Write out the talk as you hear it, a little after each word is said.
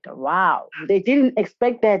Wow, they didn't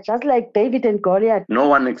expect that, just like David and Goliath. No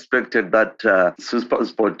one expected that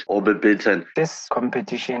SuperSport will be beaten. This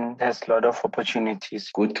competition has a lot of opportunities.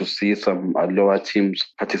 Good to see some lower teams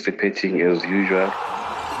participating as usual.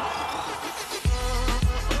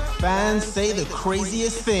 Fans say the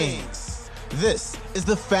craziest things. This is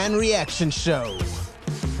the Fan Reaction Show.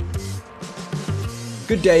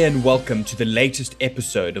 Good day and welcome to the latest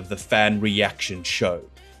episode of the Fan Reaction Show.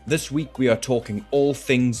 This week we are talking all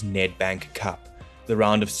things Nedbank Cup. The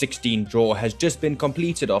round of 16 draw has just been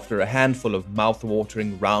completed after a handful of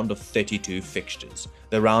mouth-watering round of 32 fixtures.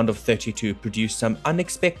 The round of 32 produced some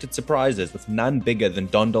unexpected surprises, with none bigger than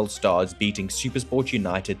Dondal Stars beating SuperSport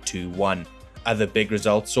United 2-1. Other big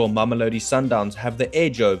results saw Mamelodi Sundowns have the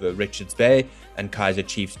edge over Richards Bay, and Kaizer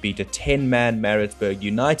Chiefs beat a 10-man Maritzburg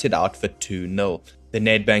United outfit 2-0. The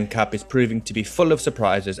Nedbank Cup is proving to be full of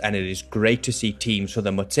surprises, and it is great to see teams for the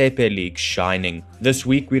Motsepe League shining. This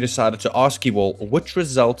week we decided to ask you all which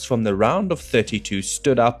results from the round of 32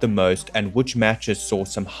 stood out the most and which matches saw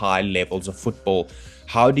some high levels of football.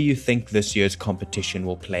 How do you think this year's competition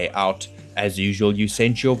will play out? As usual, you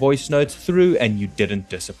sent your voice notes through and you didn't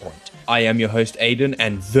disappoint. I am your host Aidan,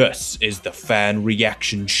 and this is the Fan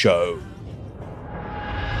Reaction Show.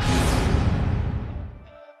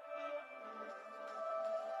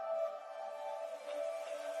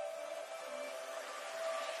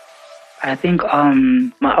 I think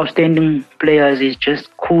my outstanding players is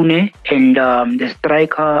just Kune and the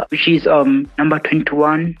striker, which is number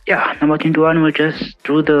 21. Yeah, number 21 will just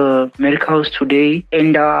do the miracles today.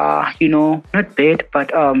 And not bad, but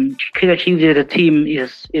Kaizer Chiefs as a team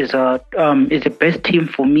is the best team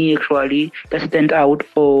for me actually. That stand out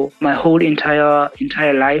for my whole entire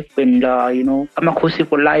life, and I'm a Kosi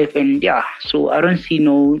for life, and yeah, so I don't see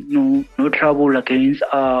no trouble against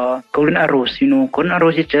Golden Arrows. Golden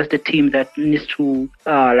Arrows is just a team that needs to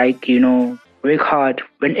work hard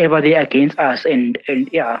whenever they're against us, and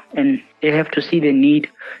they have to see the need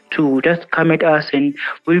to just come at us, and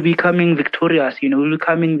we'll be coming victorious. We'll be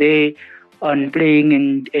coming there on playing,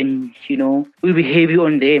 and we'll be heavy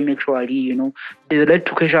on them actually. There's a lot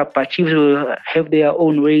to catch up, but Chiefs will have their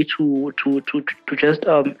own way to just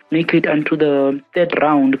make it onto the third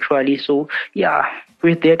round actually. So yeah,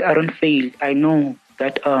 with that I don't fail. I know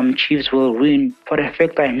that Chiefs will win. For a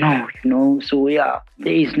fact, I know, So yeah,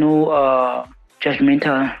 there is no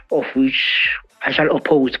judgmental of which I shall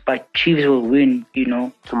oppose, but Chiefs will win.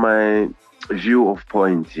 To my view of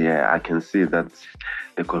points, yeah, I can see that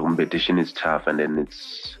the competition is tough, and then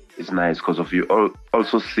it's nice because of you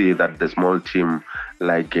also see that the small team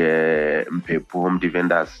like Mpepu Home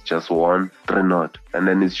Defenders just won 3-0, and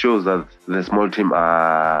then it shows that the small team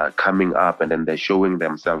are coming up, and then they're showing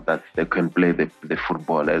themselves that they can play the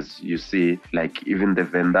football. As you see, like even the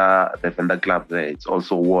Venda club there, it's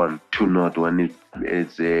also won 2-0 when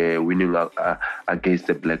it's winning against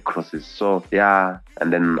the Black Crosses. So yeah,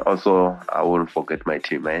 and then also I won't forget my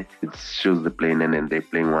team. It shows the playing, and then they're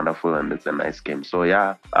playing wonderful, and it's a nice game. So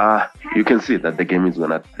yeah, you can see that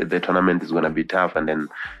the tournament is gonna be tough, and then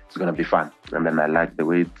it's gonna be fun. And then I like the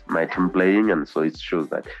way my team playing, and so it shows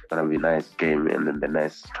that it's gonna be a nice game, and then the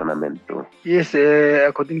nice tournament too. Yes,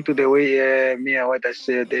 according to the way Mia what I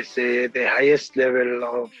said, they say the highest level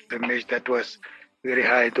of the match that was very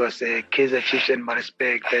high. It was Kaizer Chiefs and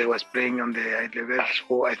Maritzburg that was playing on the high level.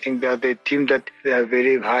 So I think they are the team that they are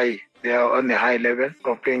very high. They are on the high level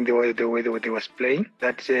of playing the way they was playing.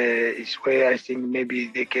 That is where I think maybe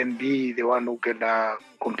they can be the one who can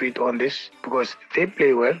compete on this, because they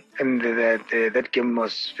play well, and that game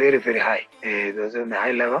was very, very high. It was on the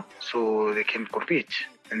high level, so they can compete,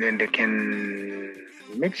 and then they can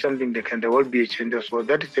make something. They will be a champion. So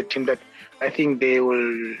that is the team that I think they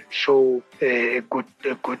will show a good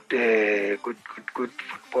football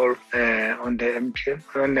on the MTN,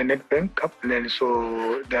 on the Nedbank Cup, and then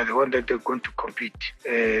so they're the one that they're going to compete.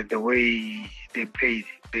 The way they played,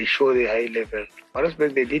 they show the high level.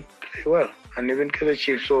 Maritzburg, they did play well, and even Kaizer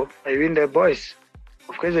Chiefs. So even the boys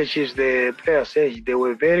of Kaizer Chiefs, the players, they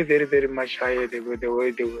were very, very, very much higher the way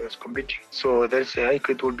they were competing. So that's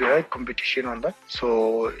it will be high competition on that.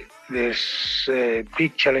 So there's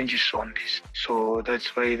big challenges on this. So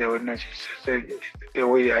that's why they were not the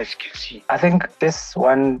way I can see. I think this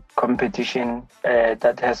one competition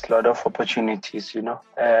that has a lot of opportunities,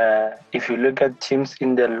 if you look at teams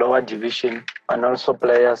in the lower division and also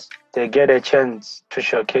players, they get a chance to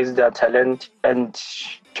showcase their talent and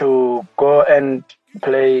to go and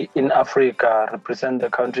play in Africa, represent the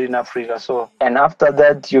country in Africa. So, and after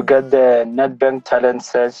that, you get the Nedbank Talent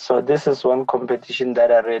Search. So this is one competition that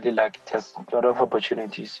I really like. It has a lot of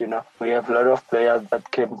opportunities, We have a lot of players that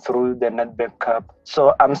came through the Nedbank Cup.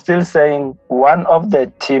 So I'm still saying one of the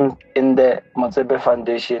teams in the Motsepe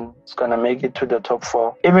Foundation is going to make it to the top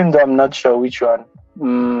 4, even though I'm not sure which one.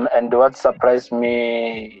 And what surprised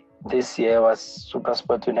me this year was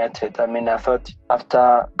SuperSport United. I mean, I thought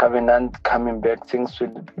after Covenant coming back, things will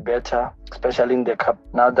be better, especially in the cup.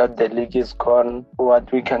 Now that the league is gone,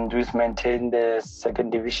 what we can do is maintain the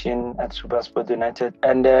second division at SuperSport United.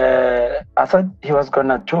 And I thought he was going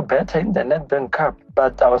to do better in the Nedbank Cup.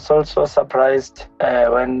 But I was also surprised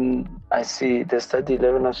when I see the starting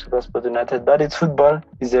 11 of SuperSport United. But it's football.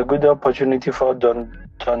 It's a good opportunity for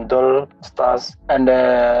Dondol Stars. And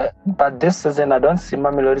but this season, I don't see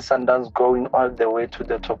Mamelodi Sundowns going all the way to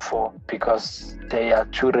the top 4 because they are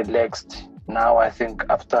too relaxed now, I think,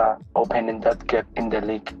 after opening that gap in the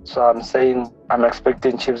league. So I'm saying I'm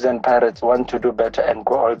expecting Chiefs and Pirates want to do better and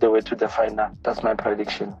go all the way to the final. That's my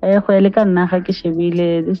prediction. This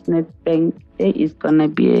Nedbank is gonna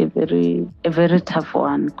be a very tough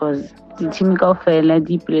one because the team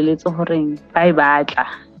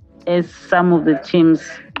as some of the teams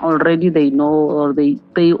already they know or they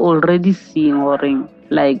already see or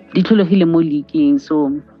like leaking,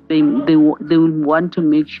 so they will want to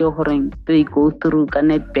make sure they go through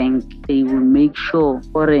Nedbank. They will make sure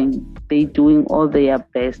they doing all their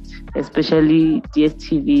best, especially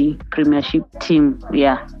DSTV Premiership team.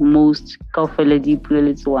 Yeah, most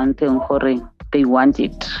they want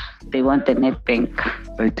it. They want the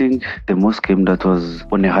Nedbank. I think the most game that was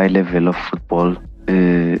on a high level of football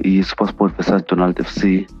is SuperSport versus Donald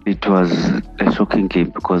FC. It was a shocking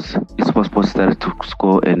game because SuperSport started to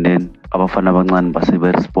score and then abafana abancane base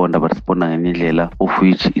beresponda ngendlela of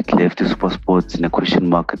which it left SuperSport in a question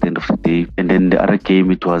mark at the end of the day. And then the other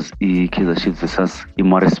game, it was Kaizer Chiefs versus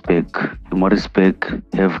Maritzburg. Maritzburg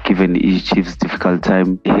have given Chiefs difficult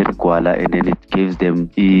time here Kuala, and then it gives them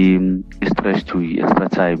a stretch to extra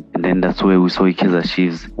time, and then that's where we saw Kaizer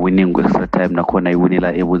Chiefs winning extra time. Nakona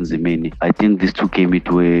iwinela ebunzimeni. I think these two games, it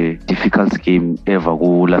were difficult game ever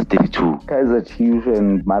go last 32. Kaizer Chiefs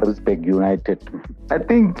and Maritzburg United. I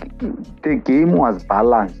think the game was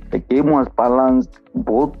balanced.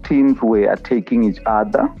 Both teams were attacking each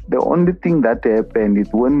other. The only thing that happened is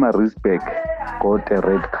when Maritzburg got a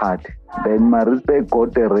red card. Then Maritzburg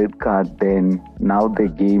got a red card. Then now the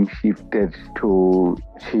game shifted to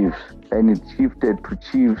Chiefs. And it shifted to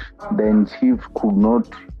Chiefs. Then Chiefs could not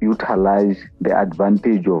utilize the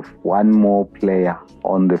advantage of one more player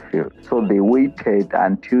on the field. So they waited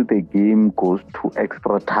until the game goes to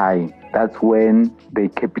extra time. That's when they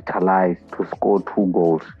capitalized to score 2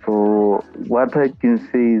 goals. So what I can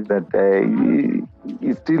say is that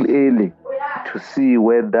it's still early to see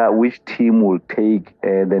which team will take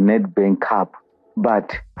the Nedbank Cup.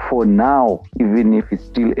 But for now, even if it's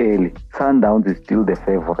still early, Sundowns is still the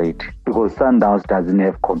favorite because Sundowns doesn't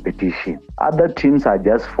have competition. Other teams are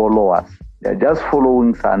just followers. They're just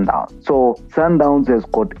following Sundowns. So Sundowns has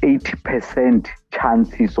got 80%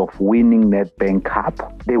 chances of winning Nedbank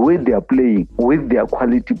Cup. The way they are playing with their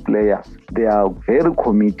quality players, they are very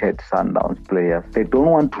committed Sundowns players. They don't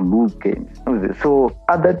want to lose games. So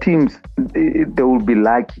other teams, they will be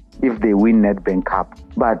lucky if they win Nedbank Cup.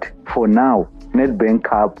 But for now, Nedbank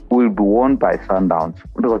Cup will be won by Sundowns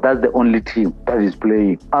because that's the only team that is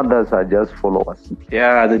playing. Others are just followers.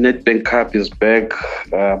 Yeah, the Nedbank Cup is back.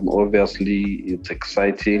 Obviously, it's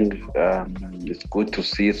exciting. It's good to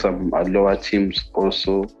see some lower teams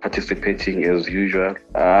also participating as usual.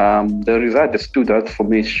 The result that stood out for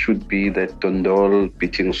me should be that Dondol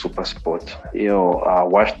beating SuperSport. I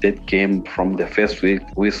watched that game from the first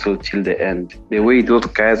whistle till the end. The way those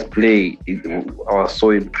guys play, I was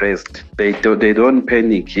so impressed. They don't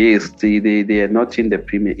panic. Yes, they are not in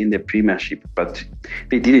the Premiership, but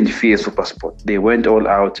they didn't fear SuperSport. They went all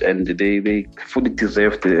out and they fully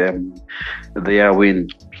deserved their win.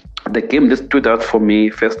 The game that stood out for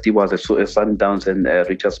me firstly was a Sundowns and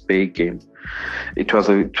Richards Bay game. It was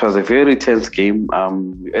a very tense game.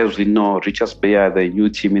 As we know, Richards Bay are the new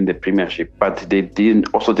team in the Premiership, but they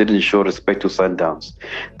didn't show respect to Sundowns.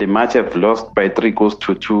 They might have lost by 3 goals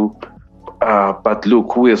to 2. But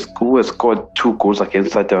look, who has scored 2 goals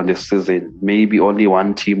against Sundowns this season? Maybe only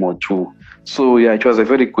 1 team or 2. So yeah, it was a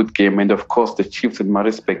very good game. And of course, the Chiefs and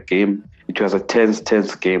Maritzburg game, it was a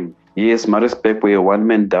tense game. Yes, Maritzburg were one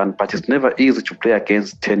man down, but it's never easy to play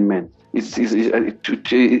against 10 men.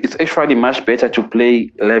 It's actually much better to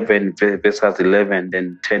play 11 versus 11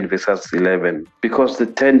 than 10 versus 11 because the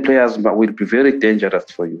 10 players will be very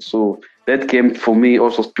dangerous for you. So that game for me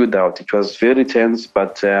also stood out. It was very tense,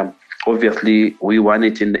 but obviously we won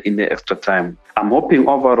it in the extra time. I'm hoping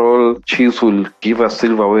overall Chiefs will give us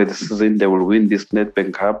silverware this season. They will win this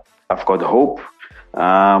Nedbank Cup. I've got hope.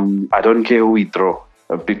 I don't care who we draw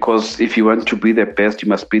because if you want to be the best, you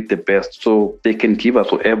must beat the best. So they can give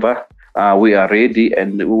us whatever. We are ready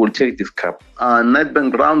and we will take this cup.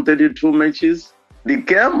 Nedbank round 32 matches. The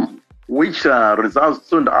game which results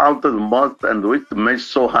stood out the most and which match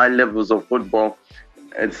so high levels of football,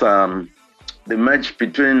 it's the match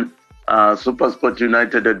between SuperSport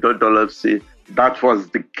United and Dodol FC. That was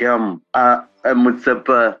the game. A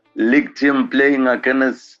Motsepe League team playing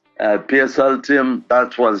against PSL team.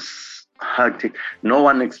 That was hectic. No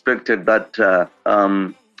one expected that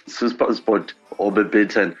SuperSport will be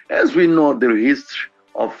beaten. As we know, the history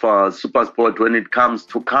of SuperSport when it comes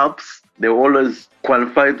to cups, they always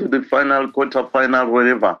qualify to the final, quarter-final,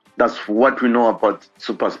 whatever. That's what we know about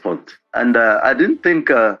SuperSport. And I didn't think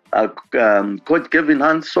Coach Kevin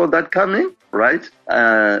Hunt saw that coming, right?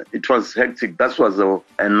 It was hectic. That was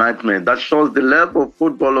a nightmare. That shows the level of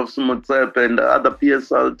football of Motsepe and other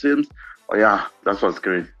PSL teams. Oh, yeah, that was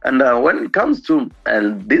great. And when it comes to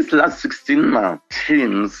these last 16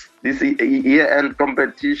 teams, this year-end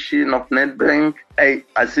competition of Nedbank,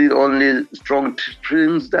 I see only strong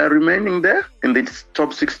teams that are remaining there in the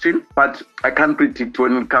top 16. But I can't predict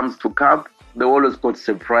when it comes to Cup. They always got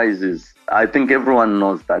surprises. I think everyone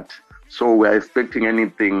knows that. So we're expecting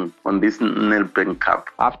anything on this Nedbank Cup.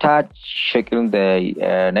 After checking the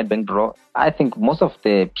Nedbank draw, I think most of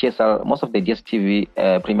the PSL, most of the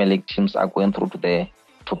DStv Premier League teams are going through to the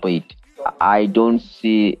top 8. I don't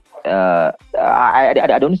see I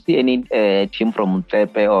don't see any team from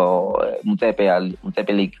Motsepe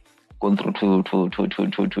League going through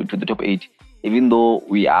to the top 8. Even though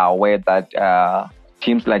we are aware that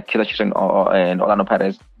teams like Kaizer Chiefs and Orlando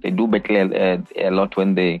Pirates, they do battle a lot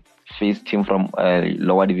when they face team from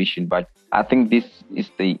lower division. But I think this is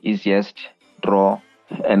the easiest draw,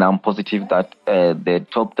 and I'm positive that the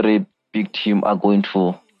top 3 big team are going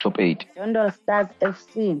to top 8. Dondol Stars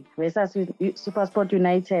FC versus SuperSport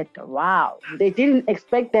United. Wow, they didn't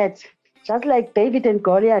expect that. Just like David and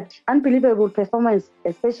Goliath, unbelievable performance,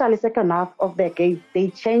 especially second half of the game. They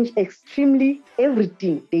changed extremely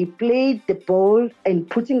everything. They played the ball and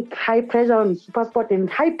putting high pressure on SuperSport and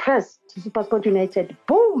high press to SuperSport United.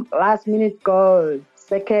 Boom! Last minute goal.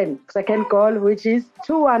 Second goal, which is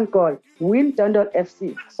 2-1 goal. Win Dondol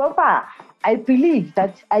FC. So far, I believe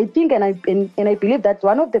that I believe that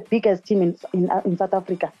one of the biggest teams in South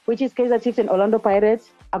Africa, which is Kaizer Chiefs and Orlando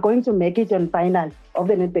Pirates, are going to make it on final of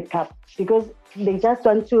the Nedbank Cup because they just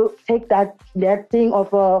want to take that thing of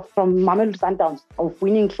from Mamelodi Sundowns of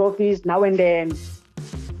winning trophies now and then.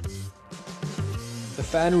 The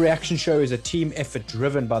Fan Reaction Show is a team effort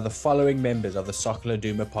driven by the following members of the Soccer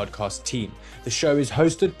Laduma podcast team. The show is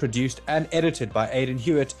hosted, produced, and edited by Aidan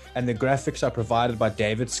Hewitt, and the graphics are provided by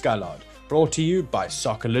David Scullard. Brought to you by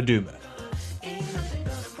Soccer Laduma.